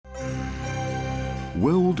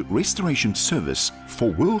World Restoration Service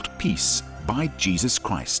for World Peace by Jesus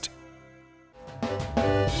Christ.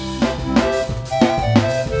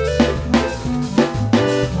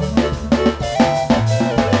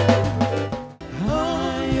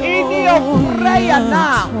 In your prayer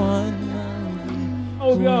now,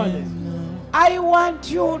 I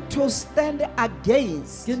want you to stand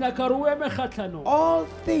against all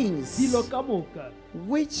things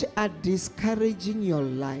which are discouraging your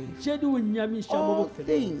life, all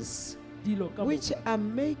things which are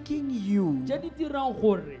making you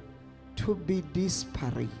to be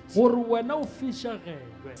disparate.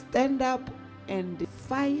 Stand up and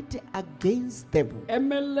fight against them in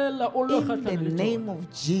the name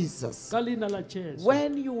of Jesus.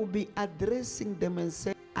 When you will be addressing them and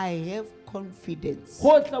say, I have confidence.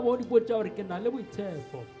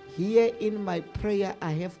 Here in my prayer,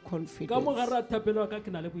 I have confidence.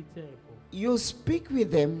 You speak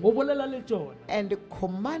with them and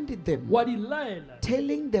command them,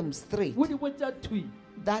 telling them straight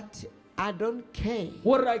that I don't care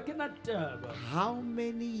how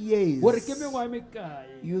many years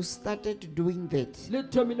you started doing that.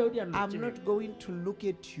 I'm not going to look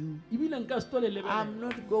at you. I'm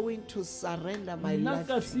not going to surrender my life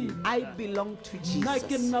to you. I belong to Jesus.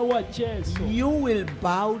 You will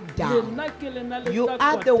bow down. You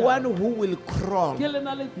are the one who will crawl,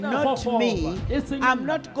 not me. I'm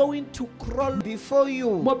not going to crawl before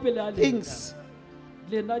you. Things.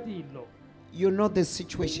 You know the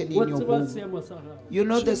situation in your home. You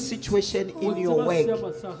know the situation in your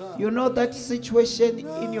work. You know that situation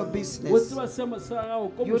in your business.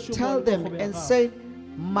 You tell them and say,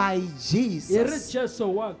 my Jesus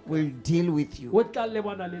will deal with you.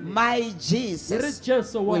 My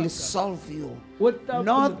Jesus will solve you.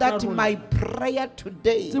 Know that my prayer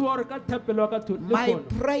today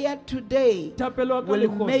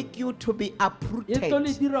will make you to be uprooted.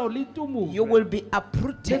 You will be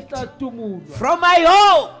uprooted. From my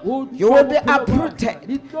home, you will be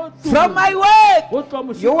uprooted. From my work,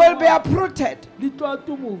 you will be uprooted.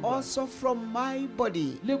 Also from my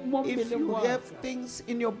body, if you have things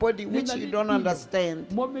in your body which you don't understand,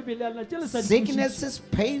 sicknesses,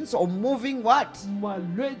 pains, or moving what?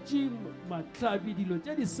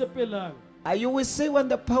 You will see when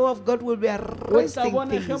the power of God will be arresting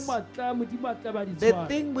things. The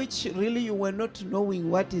thing which really you were not knowing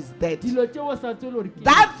what is that.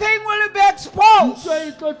 That thing will be exposed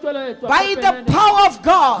by the power of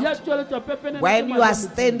God when you are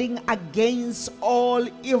standing against all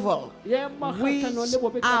evil which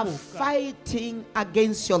are fighting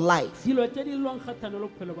against your life. In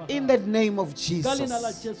the name of Jesus.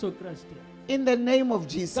 In the name of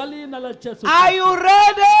Jesus. Are you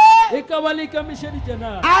ready?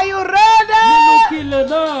 Are you ready?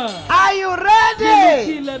 Are you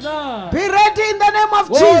ready? Be ready in the name of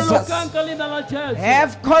Jesus.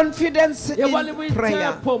 Have confidence in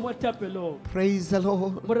prayer. Praise the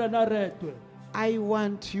Lord. I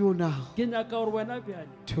want you now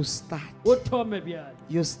to start.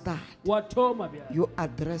 You start. You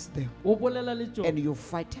address them. And you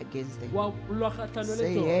fight against them.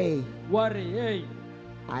 Say, hey.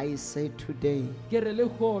 I say today,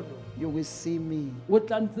 you will see me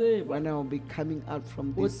when I will be coming out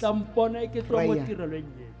from this prayer.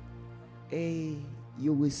 Hey,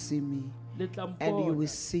 you will see me. And you will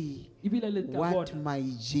see what my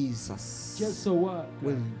Jesus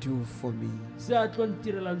will do for me.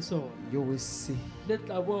 You will see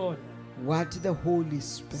what the Holy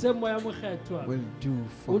Spirit will do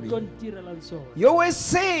for me. You will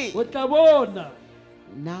see.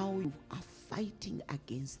 Now you are fighting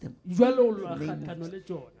against them.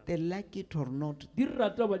 They like it or not,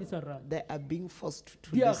 they are being forced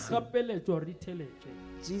to listen.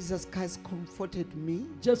 Jesus Christ comforted me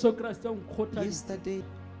yesterday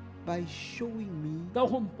by showing me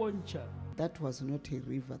that was not a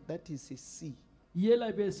river, that is a sea.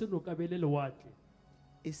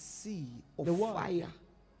 A sea of fire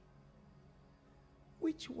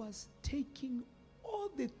which was taking all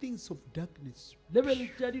the things of darkness. Thank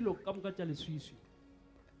you.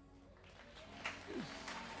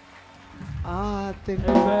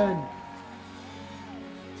 Amen.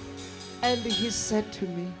 And he said to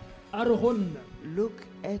me, look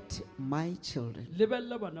at my children.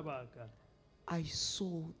 I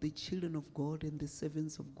saw the children of God and the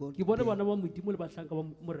servants of God.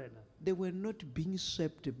 They were not being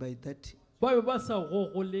swept by that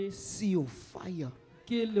sea of fire.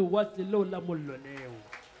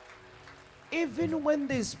 Even when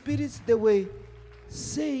the spirits, they were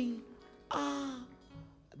saying,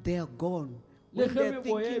 they are gone. When they're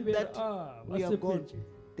thinking that we are gone,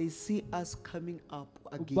 they see us coming up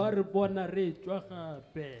again.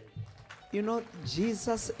 You know,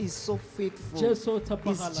 Jesus is so faithful.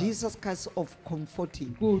 He's Jesus Christ of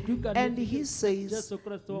comforting. And he says,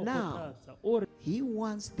 now, he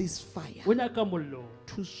wants this fire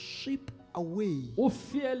to sweep away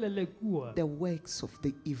the works of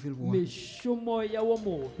the evil one.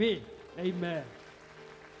 Amen.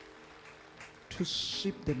 To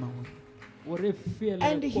sweep them away.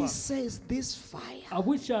 And he says, this fire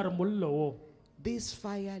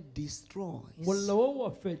destroys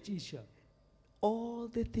all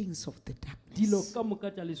the things of the darkness.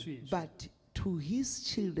 But to his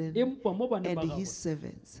children and his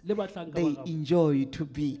servants, they enjoy to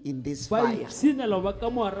be in this fire.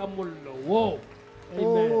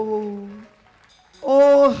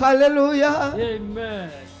 Oh, hallelujah.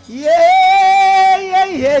 Amen. Yeah, yeah,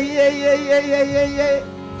 yeah, yeah, yeah, yeah, yeah, yeah, yeah.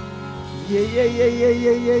 Yeah, yeah, yeah, yeah,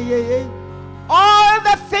 yeah, yeah, yeah, yeah. All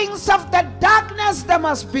the things of the darkness, they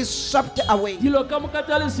must be swept away.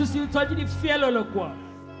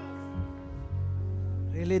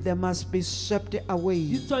 Really, they must be swept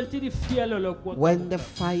away. When the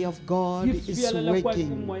fire of God is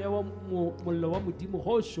working,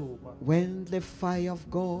 when the fire of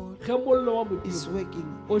God is working,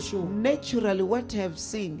 naturally what I have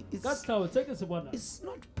seen is it's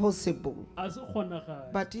not possible.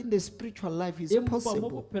 But in the spiritual life, it's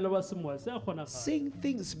possible. Seeing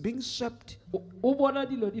things being swept, but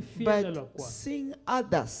seeing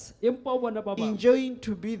others enjoying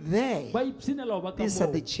to be there. These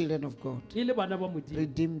are the children of God,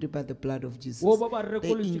 redeemed by the blood of Jesus.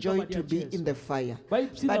 They enjoy to be in the fire.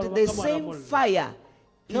 But the same fire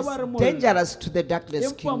is dangerous to the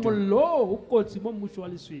darkness kingdom.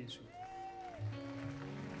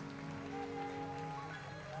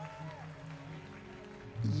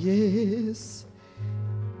 Yes.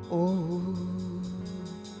 Oh.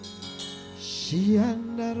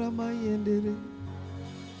 Shiandaramayendere.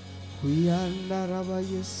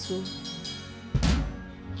 Huyandarabayeso.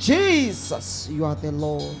 Jesus, you are the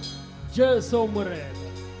Lord.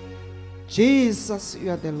 Jesus, you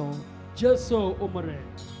are the Lord.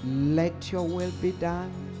 Let your will be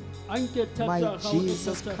done, my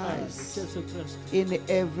Jesus Christ, in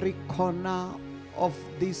every corner of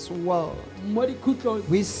this world.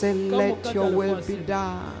 We say, let your will be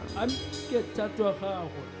done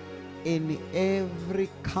in every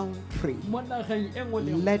country.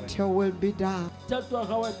 Let your will be done.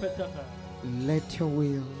 Let your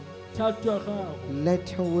will.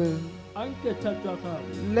 Let your will.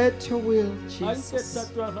 Let your will, Jesus.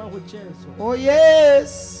 Oh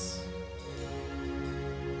yes.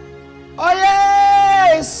 Oh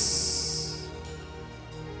yes.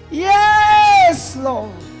 Yes,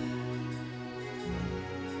 Lord.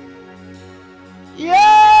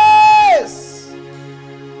 Yes.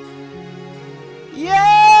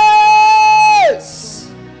 Yes.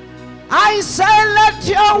 I say, let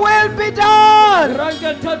your will be done.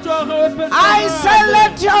 I say,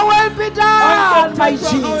 let your will be done, my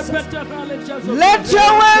Jesus. Let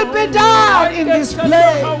your will be done in this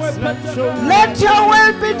place. Let your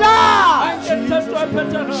will be done.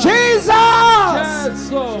 Jesus.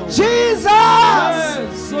 Jesus.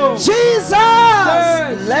 Jesus.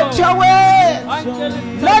 Let your will.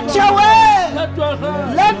 Let your will.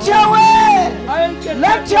 Let your will.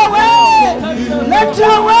 Let your will. Let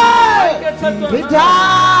your will be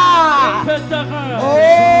done.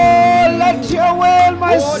 Oh, let your will,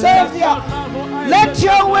 my Savior. Let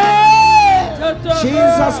your will,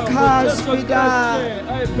 Jesus Christ, be done.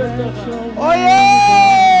 Oh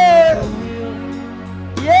yeah.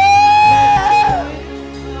 Yeah.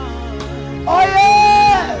 Oh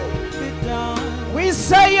yeah. We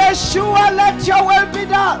say, Yeshua, let your will be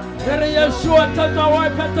done. Yeshua,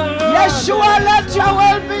 let your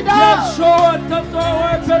will be done. Yeshua,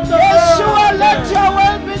 let your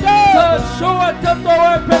will be done.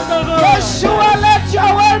 Yeshua, let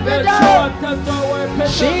your will be done.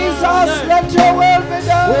 Jesus, let your will be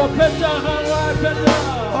done.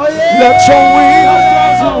 Oh yeah. Let your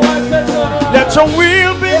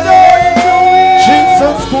will be done.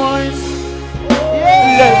 Jesus Christ.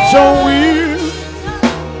 Let your will.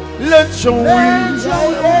 Let your will,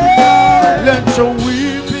 let your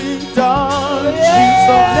will be done, Jesus.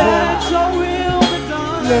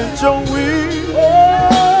 Let your will, let your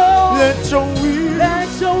will, let your will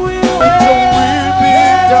be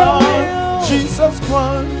done, Jesus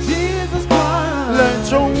Christ. Let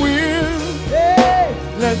your will,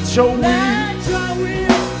 let your will,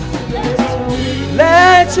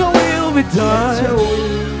 let your will be done.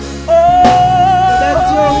 Oh, let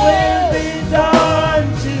your will be done.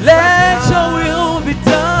 Let your will be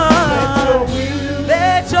done.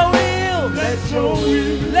 Let your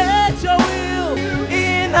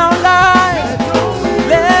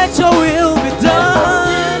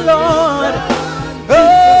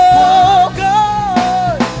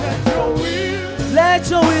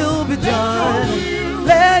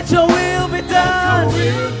your will be done.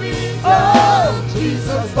 Oh,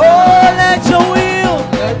 Jesus. Oh, let your will.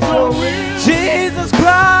 Jesus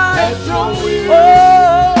Christ. Let your will.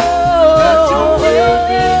 Oh, Let your will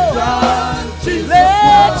be done. Jesus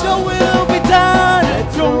let your will be done.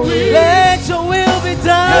 Let your will. Let your will be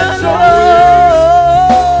done.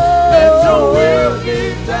 Let your will be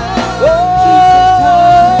done. Oh,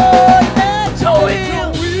 let your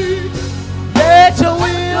will. Let your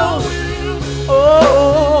will.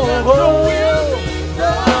 Oh,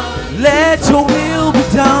 let your will be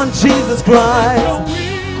done, Jesus Christ.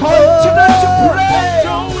 Continue to pray.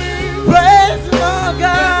 Praise the Lord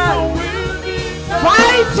God.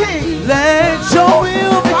 Fighting. Let your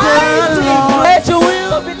will be done, Lord. Let your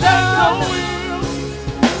will be done. Lord.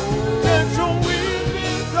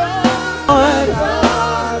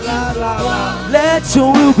 Let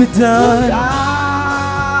your will be done.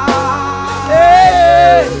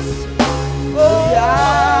 Yes.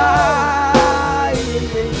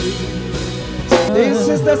 This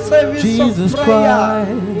is the service Jesus of prayer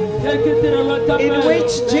Christ. in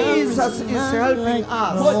which Jesus is helping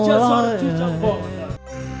us.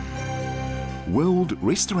 World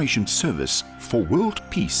Restoration Service for World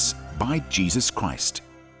Peace by Jesus Christ.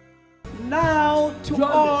 Now to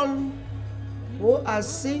all who are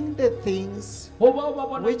seeing the things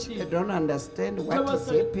which they don't understand what is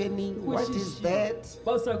happening, what is that,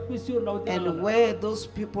 and where those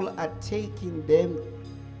people are taking them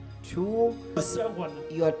to,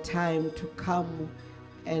 your time to come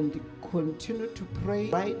and continue to pray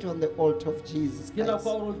right on the altar of Jesus Christ.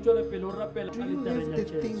 Do you have the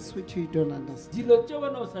things which you don't understand?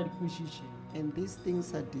 And these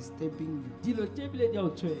things are disturbing you.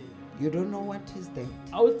 You don't know what is that.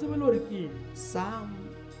 Some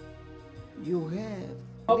you have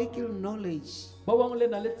little knowledge. But,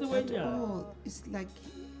 oh, it's like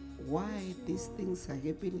why these things are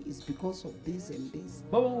happening is because of this and this.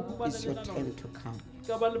 It's your time to come.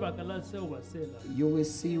 You will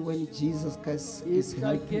see when Jesus Christ is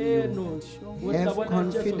helping you. Have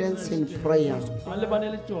confidence in prayer.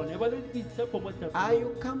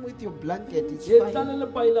 You come with your blanket, it's fine.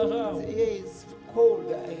 It's cold,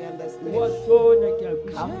 I understand.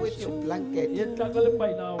 Come with your blanket.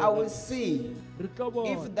 I will see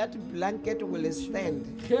if that blanket will stand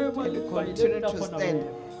and continue to stand.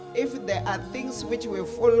 If there are things which were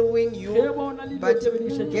following you, but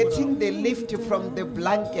getting the lift from the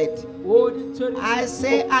blanket, I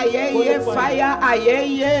say, aye, fire,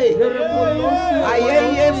 aye,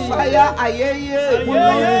 fire, aye.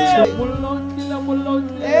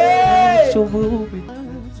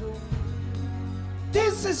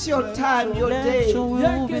 This is your time, your day. You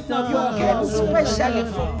came specially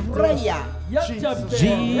for prayer. Jesus.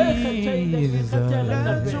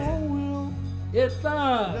 Let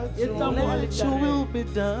your will be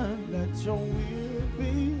done. Let your will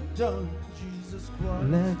be done, Jesus Christ.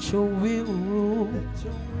 Let your will rule.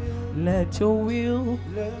 Let your will.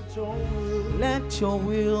 Let your will. Let your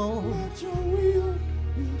will. Let your will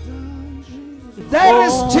be done, Jesus. There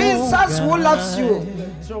is Jesus who loves you.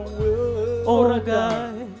 Let your will. Oh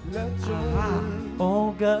God. Let your will.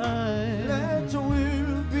 Oh God. Let your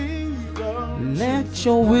will be done. Let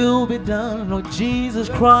your will be done, Lord Jesus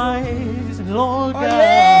Christ. Lord God.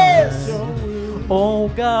 Yes. Oh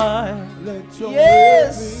God. Let your will be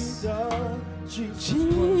done.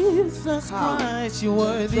 Jesus Christ, you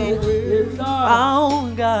worthy. Oh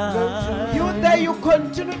God. You there, you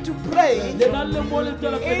continue to pray in the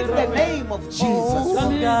name of Jesus. Oh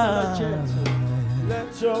God.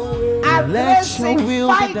 Addressing,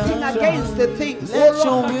 fighting against the things let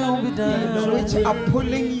your will be done, which are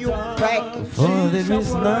pulling you back, for there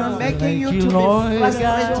is none making you like to be Lord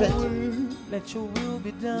frustrated. God. Let your will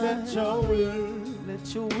be done.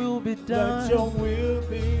 Let your will be done.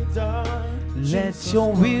 Let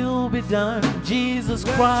your will be done, Jesus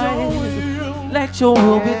Christ. Let your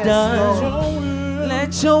will be done.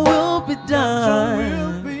 Let your will be done.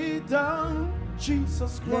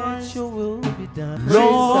 Jesus Christ. Let your will be done.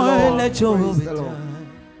 Lord, let your will be done.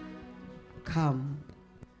 Come.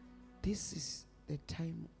 This is the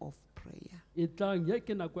time of prayer.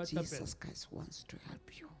 Jesus Christ wants to help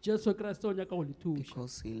you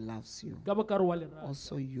because he loves you.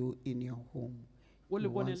 Also you in your home, he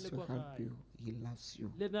wants to help you. He loves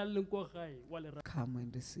you. Come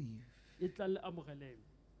and receive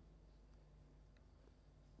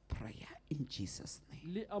prayer in Jesus'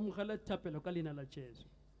 name.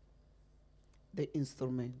 The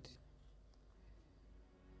instrument.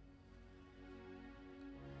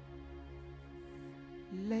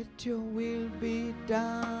 Let your will be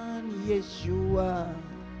done, Yeshua.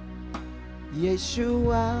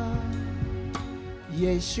 Yeshua.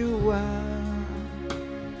 Yeshua,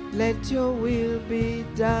 let your will be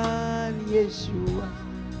done, Yeshua.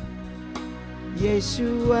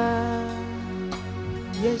 Yeshua,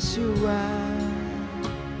 Yeshua,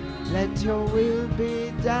 let your will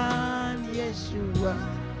be done, Yeshua.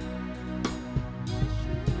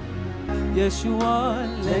 Yeshua,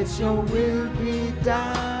 let your will be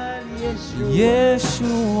done, Yeshua.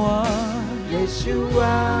 Yeshua,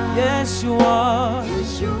 Yeshua, Yeshua,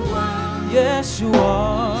 Yeshua, Yeshua,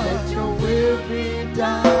 let your will be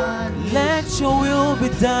done. Let your will be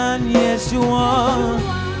done, Yeshua.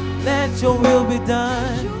 Let your will be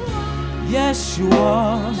done,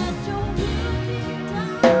 Yeshua.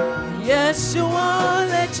 Yeshua,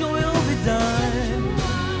 let your will be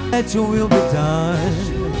done. Let your will be done,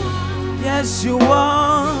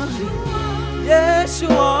 Yeshua.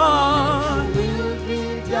 Yeshua,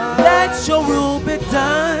 let your will be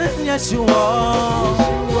done, Yeshua.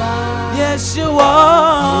 Yeshua,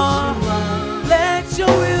 let your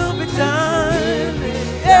will be done,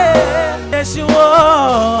 yeah. Yeshua,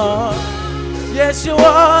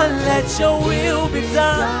 Yeshua, let your will be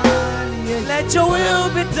done. Let your will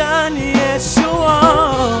be done, Yeshua.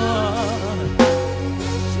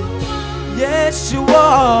 Yeshua,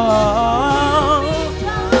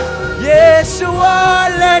 Yeshua,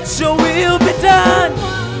 let your will be done.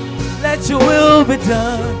 Let your will be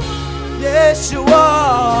done, Yeshua.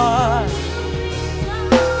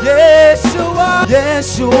 Yeshua,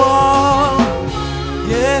 Yeshua,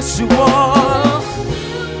 Yeshua,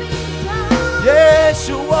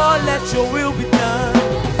 Yeshua, let your will be done,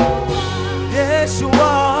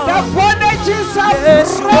 Yeshua. The bondages are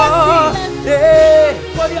Yeshua, hey,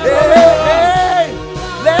 hey,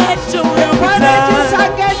 let your will be bondages done.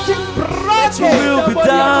 are getting Let your will be broken.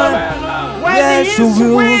 done. When Let His your will be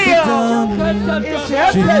will done. is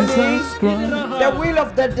happening, Jesus Christ. the will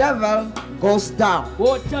of the devil goes down.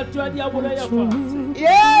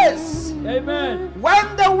 Yes. Amen.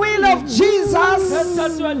 When the will of Jesus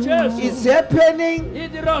is happening,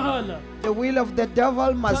 the will of the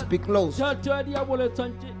devil must be closed.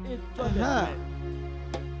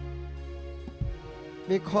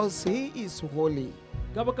 Because he is holy.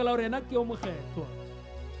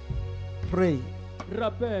 Pray.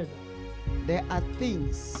 There are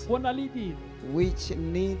things which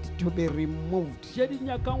need to be removed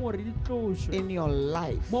in your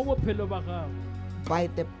life by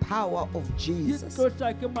the power of Jesus.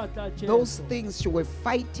 Those things you were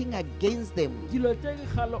fighting against them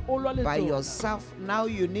by yourself, now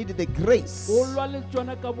you need the grace.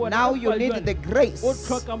 Now you need the grace.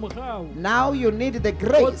 Now you need the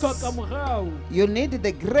grace. You need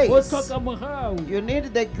the grace. You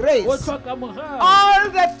need the grace. All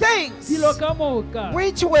the things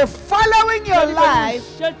which were following your life,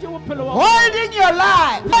 holding your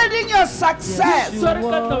life, holding your success,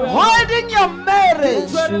 holding your marriage.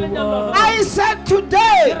 I said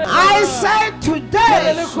today,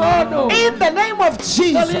 in the name of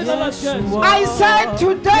Jesus. I said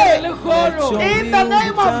today, in the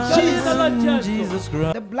name of Jesus.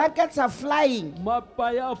 The blankets are flying.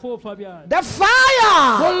 The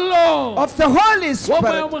fire of the Holy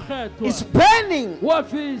Spirit is burning.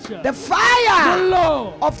 The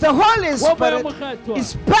fire of the Holy Spirit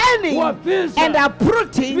is burning and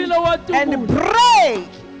uprooting and break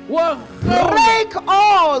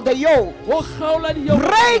all the yoke,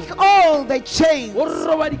 break all the chains,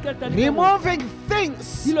 removing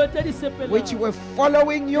things which were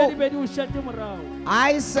following you.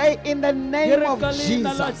 I say in the name of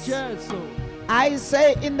Jesus. I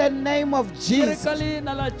say in the name of Jesus.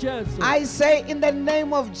 I say in the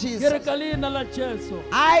name of Jesus.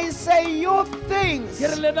 I say you things,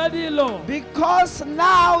 because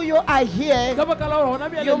now you are here,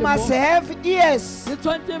 you must have ears. You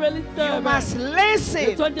must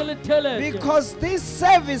listen, because this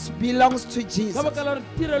service belongs to Jesus.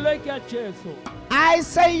 I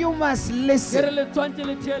say you must listen.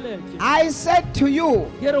 I said to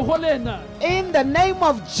you, in the name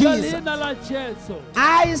of Jesus,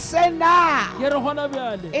 I say now,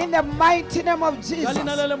 in the mighty name of Jesus,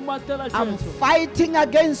 I'm fighting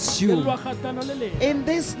against you. In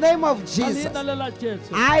this name of Jesus,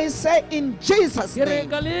 I say in Jesus'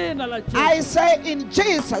 name. I say in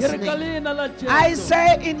Jesus' name. I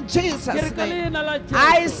say in Jesus' name.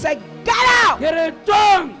 I say get out.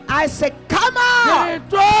 I say, come out.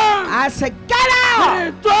 I say, get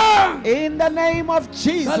out. In the name of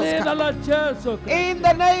Jesus. In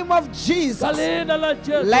the name of Jesus.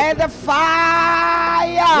 Let the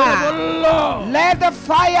fire. Let the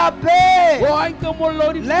fire burn.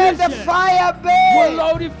 Let the fire burn.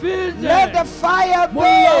 Let the fire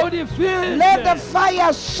burn. Let the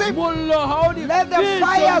fire sweep. Let the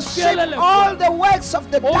fire sweep all the works of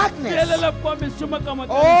the darkness.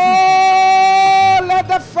 Oh, let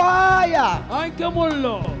the fire.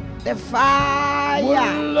 The fire.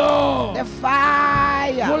 The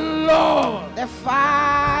fire. The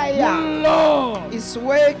fire is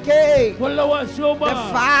working. The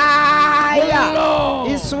fire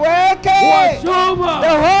is working.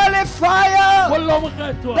 The holy fire.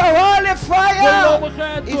 The holy fire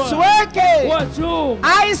is working.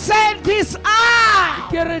 I said this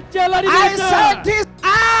I said this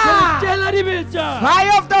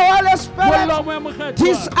fire of the Holy Spirit.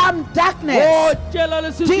 Disarm darkness.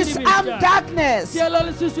 Disarm darkness.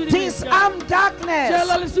 Disarm darkness.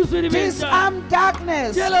 Disarm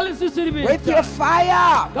darkness. With your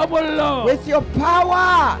fire. With your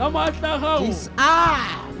power.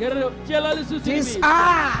 Disarm.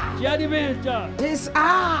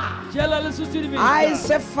 I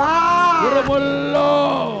say fire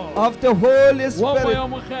of the Holy Spirit.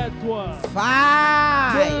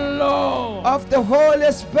 Fire of the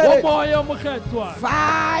Holy Spirit.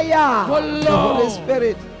 Fire of the Holy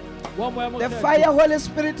Spirit. The fire Holy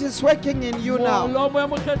Spirit is working in you now.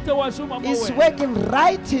 It's working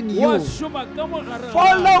right in you.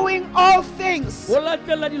 Following all things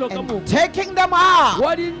and taking them out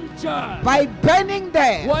by burning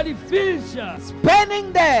them. It's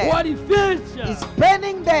burning them. It's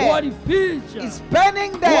burning them. It's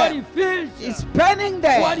burning them. It's burning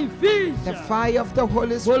them. The fire of the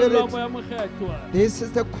Holy Spirit. This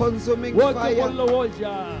is the consuming fire.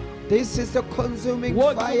 This is the consuming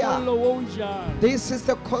fire. This is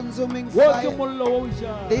the consuming fire.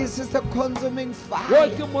 This is the consuming fire.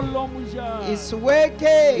 It's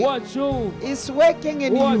working. It's working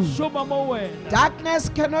in you. Darkness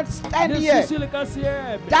cannot stand here.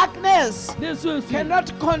 Darkness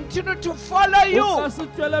cannot continue to follow you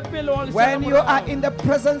when you are in the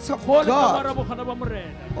presence of God.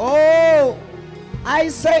 Oh, I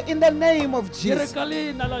say in the name of Jesus.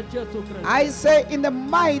 I say in the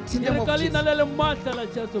mighty name of Jesus.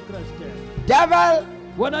 Devil,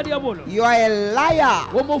 you are a liar.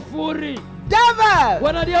 Devil,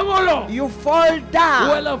 you fall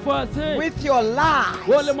down with your lies.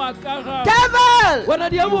 Devil,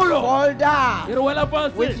 you fall down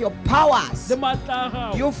with your powers.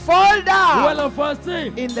 You fall down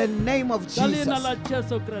in the name of Jesus.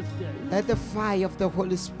 Let the fire of the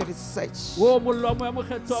Holy Spirit search.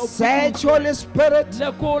 Search, Holy Spirit.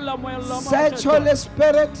 Search, Holy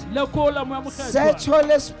Spirit. Search,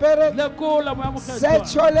 Holy Spirit. Search,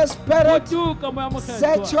 Holy Spirit.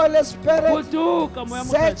 Search, Holy Spirit.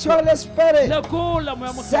 Search, Holy Spirit.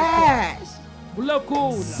 Search.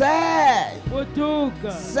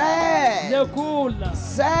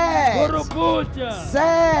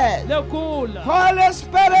 Search. Holy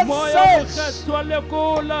Spirit, search.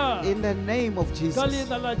 In the name of Jesus.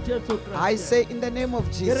 I say in the name of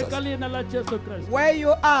Jesus. Where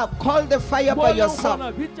you are, call the fire by yourself.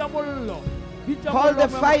 Call the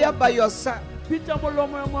fire by yourself.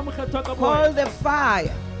 Call the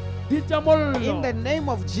fire. In the name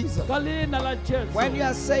of Jesus. When you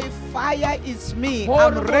are saying fire is me,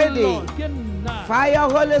 I'm ready. Fire,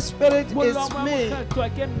 Holy Spirit is me.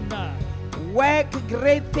 Work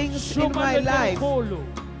great things in my life.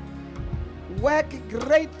 Work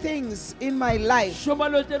great things in my life.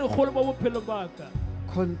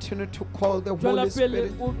 Continue to call the Holy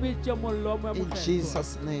Spirit in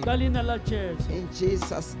Jesus' name. In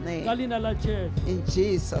Jesus' name. In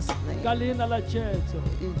Jesus' name.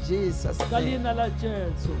 In Jesus' name.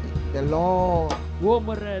 The Lord.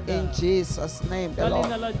 In Jesus' name. The Lord.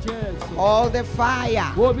 Call the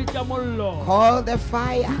fire. Call the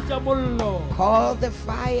fire. Call the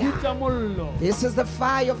fire. This is the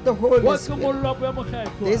fire of the Holy Spirit.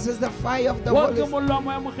 This is the fire of the Holy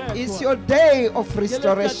Spirit. It's your day of restoration.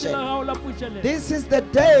 This is the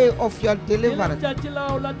day of your deliverance.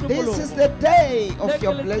 This is the day of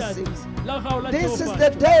your blessings. This is the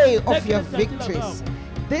day of your victories.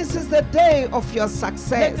 This is the day of your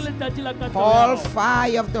success. Call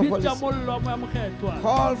fire of the Holy Spirit.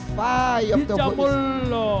 Call fire of the Holy Spirit.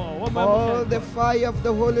 Call the fire of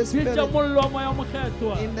the Holy Spirit.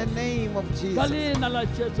 In the name of Jesus.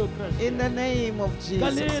 In the name of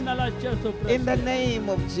Jesus. In the name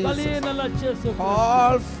of Jesus.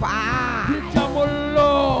 Call fire.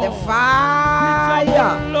 The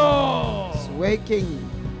fire is waking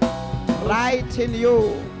right in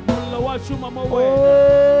you. Oh,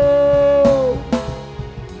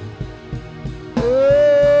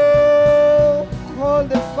 call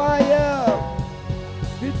the fire.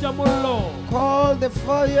 Call the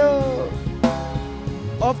fire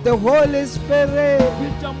of the Holy Spirit.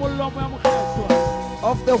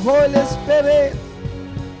 Of the Holy Spirit.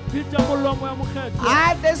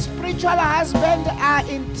 The spiritual husband are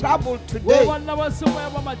in trouble today.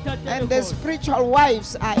 And the spiritual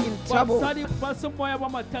wives are in trouble.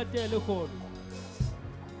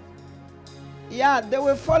 Yeah, they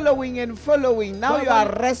were following and following. Now you are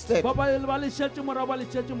arrested.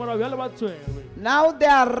 Now they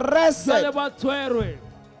are arrested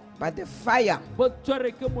by the fire.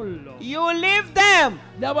 You leave them.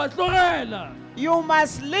 You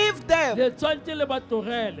must leave them.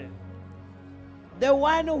 The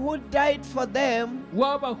one who died for them,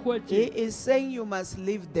 he is saying you must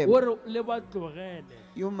leave them.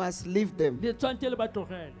 You must leave them.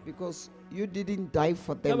 Because you didn't die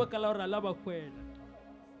for them.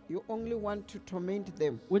 You only want to torment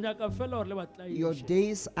them. Your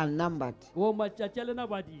days are numbered.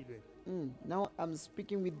 Now I'm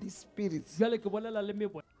speaking with these spirits.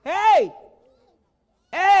 Hey!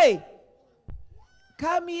 Hey!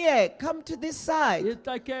 Come here. Come to this side.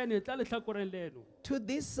 To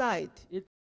this side.